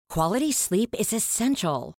Quality sleep is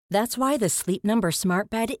essential. That's why the Sleep Number Smart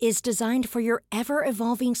Bed is designed for your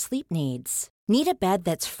ever-evolving sleep needs. Need a bed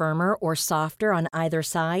that's firmer or softer on either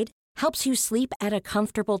side? Helps you sleep at a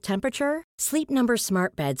comfortable temperature? Sleep Number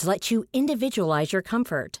Smart Beds let you individualize your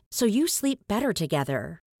comfort, so you sleep better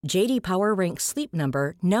together. J.D. Power ranks Sleep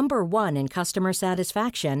Number number 1 in customer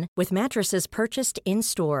satisfaction with mattresses purchased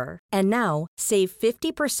in-store. And now, save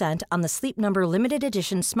 50% on the Sleep Number Limited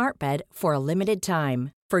Edition Smart Bed for a limited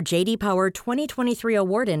time. For J.D. Power 2023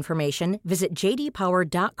 award information, visit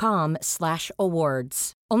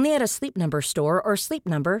jdpower.com/awards. Only at a Sleep Number store or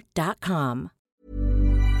sleepnumber.com.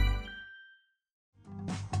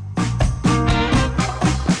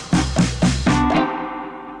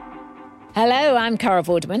 Hello, I'm Cara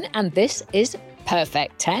Vorderman, and this is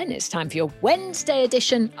Perfect 10. It's time for your Wednesday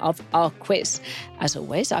edition of our quiz. As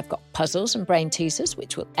always, I've got puzzles and brain teasers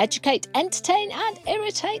which will educate, entertain and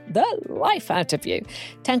irritate the life out of you.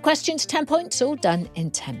 10 questions, 10 points, all done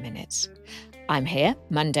in 10 minutes. I'm here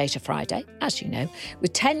Monday to Friday, as you know,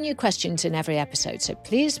 with 10 new questions in every episode, so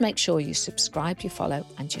please make sure you subscribe, you follow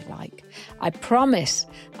and you like. I promise,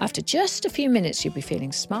 after just a few minutes, you'll be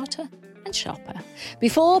feeling smarter and sharper.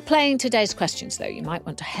 Before playing today's questions, though, you might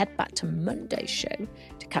want to head back to Monday's show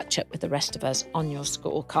to catch up with the rest of us on your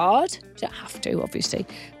scorecard. You don't have to, obviously,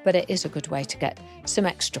 but it is a good way to get some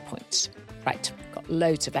extra points. Right, got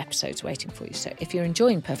loads of episodes waiting for you, so if you're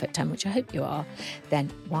enjoying Perfect 10, which I hope you are,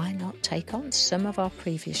 then why not take on some of our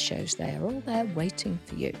previous shows? They are all there waiting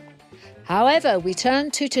for you. However, we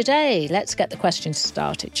turn to today. Let's get the questions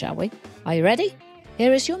started, shall we? Are you ready?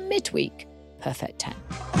 Here is your midweek Perfect 10.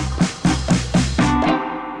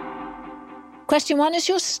 Question 1 is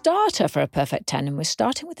your starter for a Perfect 10, and we're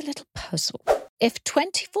starting with a little puzzle. If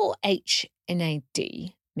 24H in a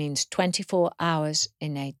D means 24 hours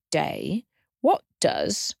in a day, what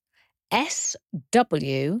does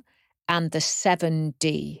SW and the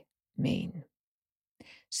 7D mean?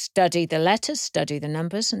 Study the letters, study the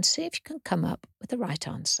numbers, and see if you can come up with the right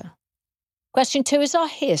answer. Question 2 is our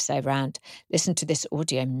hearsay round. Listen to this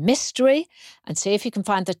audio mystery and see if you can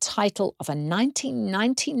find the title of a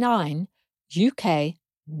 1999 UK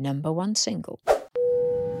 #1 single.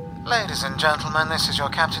 Ladies and gentlemen, this is your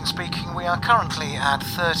captain speaking. We are currently at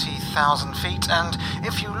 30,000 feet, and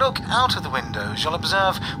if you look out of the windows, you'll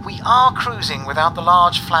observe we are cruising without the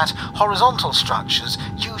large, flat, horizontal structures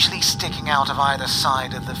usually sticking out of either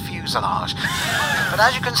side of the fuselage. But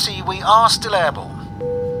as you can see, we are still airborne.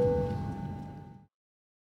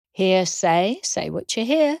 Hearsay, say what you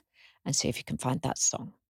hear, and see if you can find that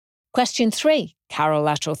song. Question 3, Carol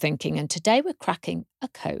lateral thinking, and today we're cracking a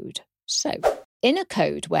code. So, in a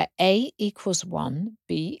code where A equals 1,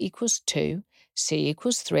 B equals 2, C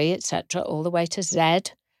equals 3, etc., all the way to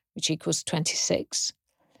Z, which equals 26,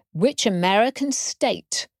 which American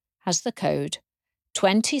state has the code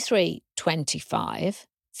 23, 25,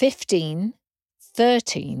 15,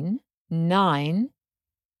 13, 9,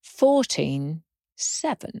 14,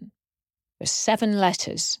 7? There's 7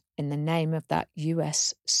 letters in the name of that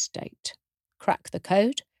US state. Crack the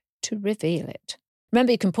code to reveal it.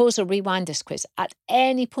 Remember, you can pause or rewind this quiz at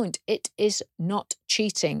any point. It is not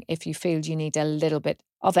cheating if you feel you need a little bit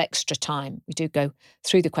of extra time. We do go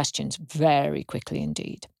through the questions very quickly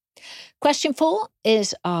indeed. Question 4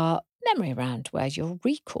 is our memory round, where your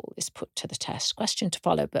recall is put to the test. Question to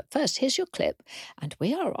follow, but first, here's your clip, and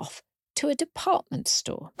we are off to a department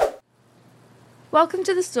store. Welcome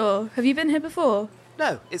to the store. Have you been here before?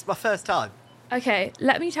 No, it's my first time. Okay,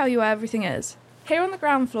 let me tell you where everything is. Here on the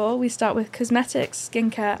ground floor, we start with cosmetics,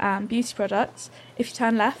 skincare and beauty products. If you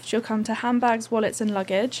turn left, you'll come to handbags, wallets and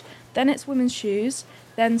luggage. Then it's women's shoes.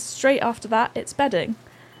 Then straight after that, it's bedding.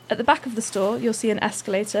 At the back of the store, you'll see an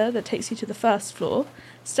escalator that takes you to the first floor.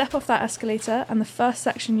 Step off that escalator and the first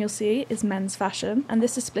section you'll see is men's fashion. And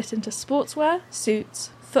this is split into sportswear, suits,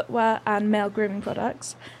 footwear and male grooming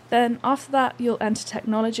products. Then after that, you'll enter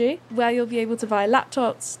technology, where you'll be able to buy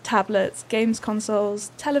laptops, tablets, games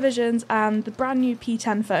consoles, televisions, and the brand new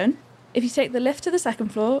P10 phone. If you take the lift to the second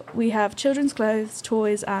floor, we have children's clothes,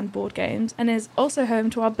 toys, and board games, and is also home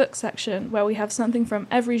to our book section, where we have something from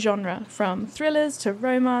every genre, from thrillers to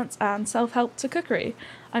romance and self-help to cookery.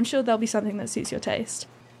 I'm sure there'll be something that suits your taste.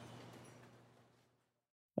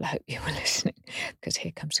 Well, I hope you were listening, because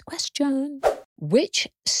here comes a question. Which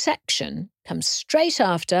section comes straight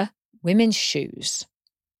after women's shoes?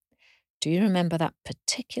 Do you remember that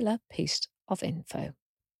particular piece of info?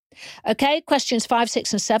 Okay, questions 5,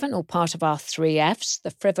 6 and 7, all part of our 3 Fs, the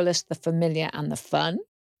frivolous, the familiar and the fun.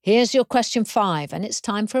 Here's your question 5, and it's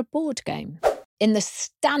time for a board game. In the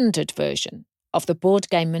standard version of the board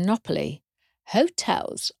game Monopoly,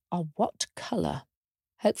 hotels are what colour?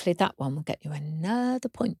 Hopefully that one will get you another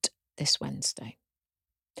point this Wednesday.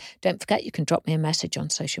 Don't forget you can drop me a message on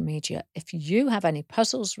social media if you have any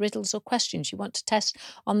puzzles, riddles or questions you want to test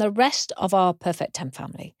on the rest of our Perfect 10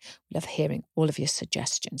 family. We love hearing all of your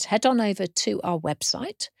suggestions. Head on over to our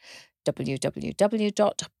website,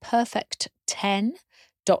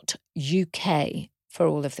 www.perfect10.uk for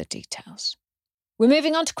all of the details. We're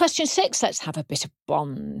moving on to question 6. Let's have a bit of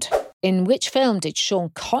Bond. In which film did Sean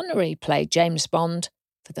Connery play James Bond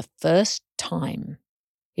for the first time?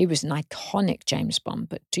 He was an iconic James Bond,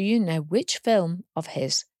 but do you know which film of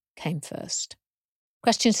his came first?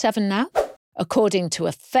 Question 7 now. According to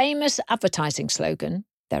a famous advertising slogan,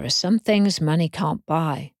 there are some things money can't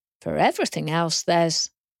buy. For everything else, there's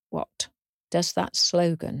what? Does that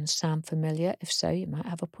slogan sound familiar? If so, you might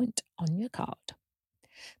have a point on your card.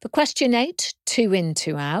 For question 8, 2 in,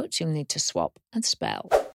 2 out, you'll need to swap and spell.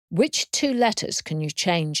 Which 2 letters can you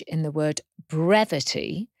change in the word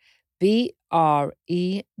brevity,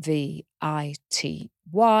 B-R-E-V-I-T-Y,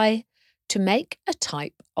 to make a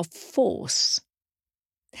type of force?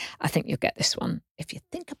 I think you'll get this one if you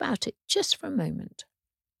think about it just for a moment.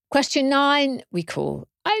 Question 9, we call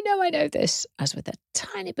I know this, as with a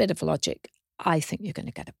tiny bit of logic, I think you're going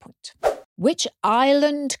to get a point. Which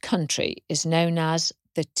island country is known as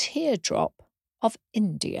the Teardrop of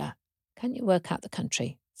India? Can you work out the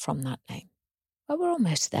country from that name? Well, we're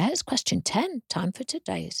almost there. It's question 10. Time for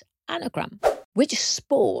today's anagram. Which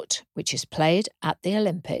sport, which is played at the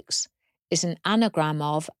Olympics, is an anagram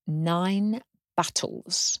of 9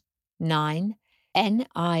 battles? 9,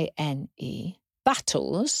 N-I-N-E,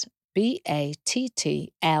 battles, B-A-T-T-L-E-S.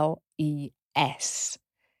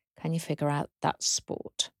 Can you figure out that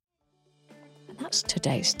sport? And that's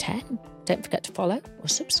today's 10. Don't forget to follow or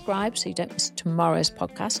subscribe so you don't miss tomorrow's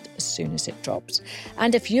podcast as soon as it drops.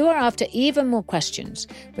 And if you are after even more questions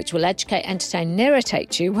which will educate, entertain, and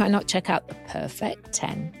irritate you, why not check out the Perfect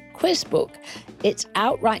 10 quiz book? It's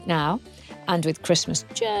out right now, and with Christmas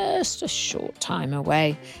just a short time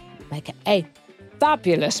away, make it a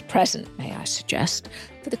fabulous present, may I suggest,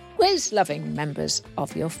 for the quiz-loving members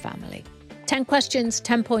of your family. 10 questions,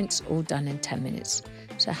 10 points, all done in 10 minutes.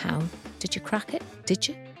 So how did you crack it? Did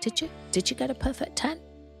you get a perfect 10?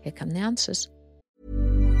 Here come the answers.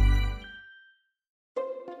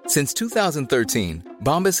 Since 2013,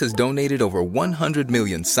 Bombas has donated over 100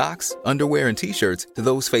 million socks, underwear, and T-shirts to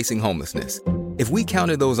those facing homelessness. If we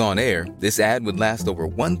counted those on air, this ad would last over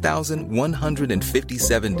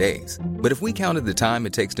 1,157 days. But if we counted the time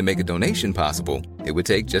it takes to make a donation possible, it would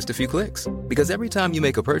take just a few clicks. Because every time you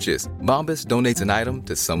make a purchase, Bombas donates an item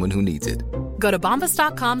to someone who needs it. Go to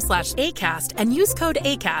bombas.com/ACAST and use code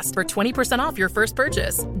ACAST for 20% off your first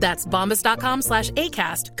purchase. That's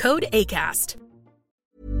bombas.com/ACAST, code ACAST.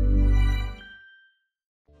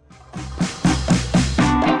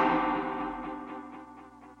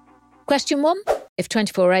 Question 1. If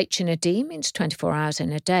 24H in a D means 24 hours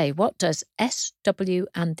in a day, what does SW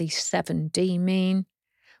and the 7D mean?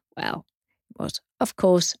 Well, it was, of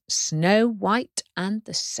course, Snow White and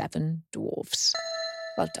the 7 Dwarfs.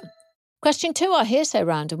 Well done. Question 2, our hearsay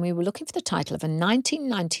round, and we were looking for the title of a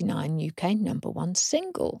 1999 UK #1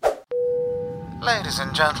 single. Ladies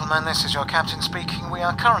and gentlemen, this is your captain speaking. We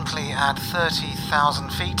are currently at 30,000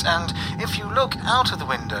 feet, and if you look out of the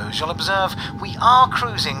windows, you'll observe we are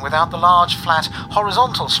cruising without the large, flat,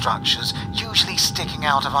 horizontal structures usually sticking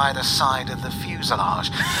out of either side of the fuselage.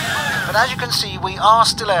 But as you can see, we are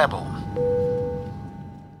still airborne.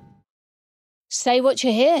 Say what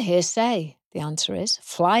you hear, hearsay. The answer is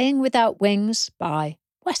Flying Without Wings by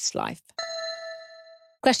Westlife.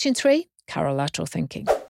 Question 3, carolateral thinking.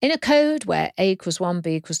 In a code where A equals 1,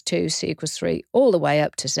 B equals 2, C equals 3, all the way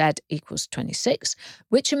up to Z equals 26,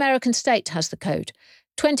 which American state has the code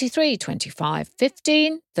 23, 25,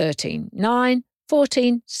 15, 13, 9,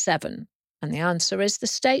 14, 7? And the answer is the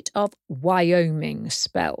state of Wyoming,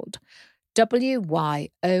 spelled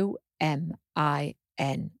W-Y-O-M-I-N-G.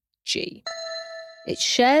 It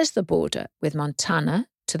shares the border with Montana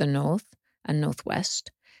to the north and northwest,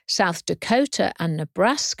 South Dakota and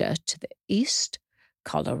Nebraska to the east,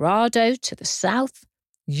 Colorado to the south,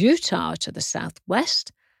 Utah to the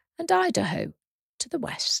southwest, and Idaho to the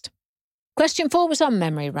west. Question 4 was our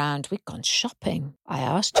memory round. We'd gone shopping. I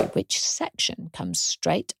asked you which section comes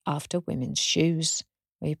straight after women's shoes.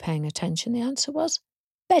 Were you paying attention? The answer was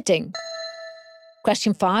bedding.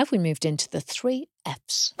 Question 5, we moved into the 3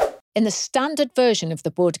 Fs. In the standard version of the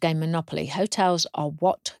board game Monopoly, hotels are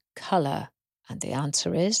what colour? And the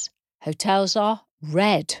answer is hotels are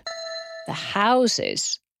red. The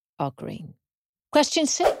houses are green. Question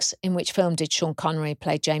 6, in which film did Sean Connery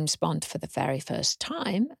play James Bond for the very first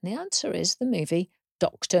time? And the answer is the movie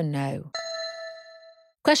Dr. No.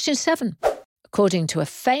 Question 7. According to a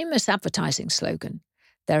famous advertising slogan,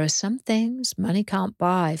 there are some things money can't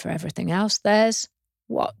buy. For everything else, there's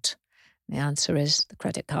what? The answer is the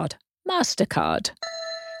credit card. MasterCard.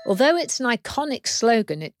 Although it's an iconic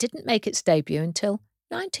slogan, it didn't make its debut until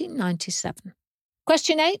 1997.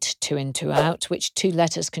 Question 8, 2 in, 2 out. Which 2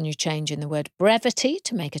 letters can you change in the word brevity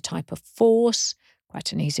to make a type of force?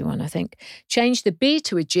 Quite an easy one, I think. Change the B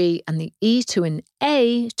to a G and the E to an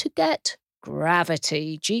A to get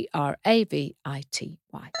gravity. Gravity.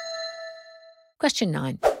 Question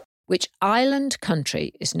 9. Which island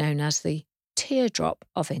country is known as the Teardrop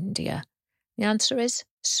of India? The answer is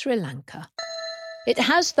Sri Lanka. It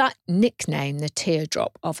has that nickname, the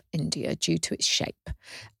Teardrop of India, due to its shape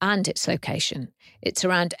and its location. It's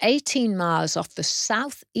around 18 miles off the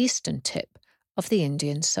southeastern tip of the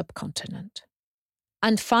Indian subcontinent.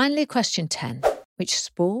 And finally, question 10. Which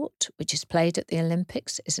sport, which is played at the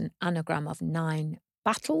Olympics, is an anagram of 9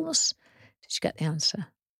 battles? Did you get the answer?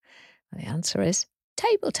 Well, the answer is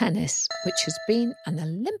table tennis, which has been an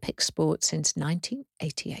Olympic sport since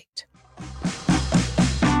 1988.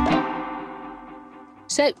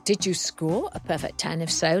 So, did you score a perfect 10?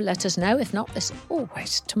 If so, let us know. If not, there's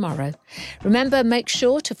always tomorrow. Remember, make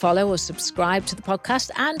sure to follow or subscribe to the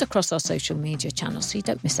podcast and across our social media channels so you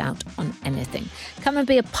don't miss out on anything. Come and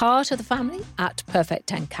be a part of the family at Perfect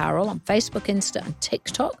 10 Carol on Facebook, Insta and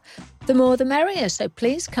TikTok. The more the merrier, so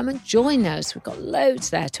please come and join us. We've got loads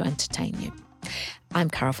there to entertain you. I'm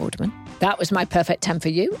Carol Vorderman. That was my perfect 10 for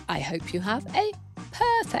you. I hope you have a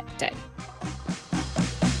perfect day.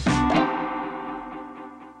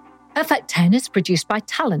 Perfect 10 is produced by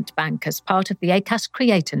Talent Bank as part of the Acast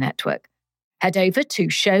Creator Network. Head over to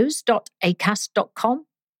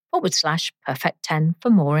shows.acast.com/perfect10 for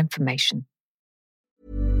more information.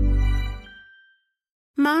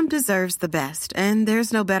 Mom deserves the best, and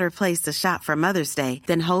there's no better place to shop for Mother's Day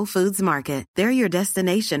than Whole Foods Market. They're your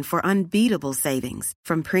destination for unbeatable savings,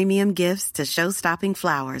 from premium gifts to show-stopping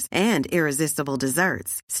flowers and irresistible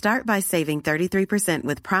desserts. Start by saving 33%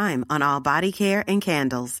 with Prime on all body care and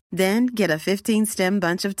candles. Then get a 15-stem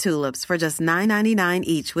bunch of tulips for just $9.99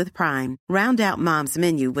 each with Prime. Round out Mom's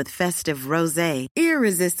menu with festive rosé,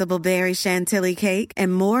 irresistible berry chantilly cake,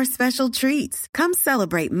 and more special treats. Come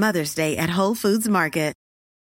celebrate Mother's Day at Whole Foods Market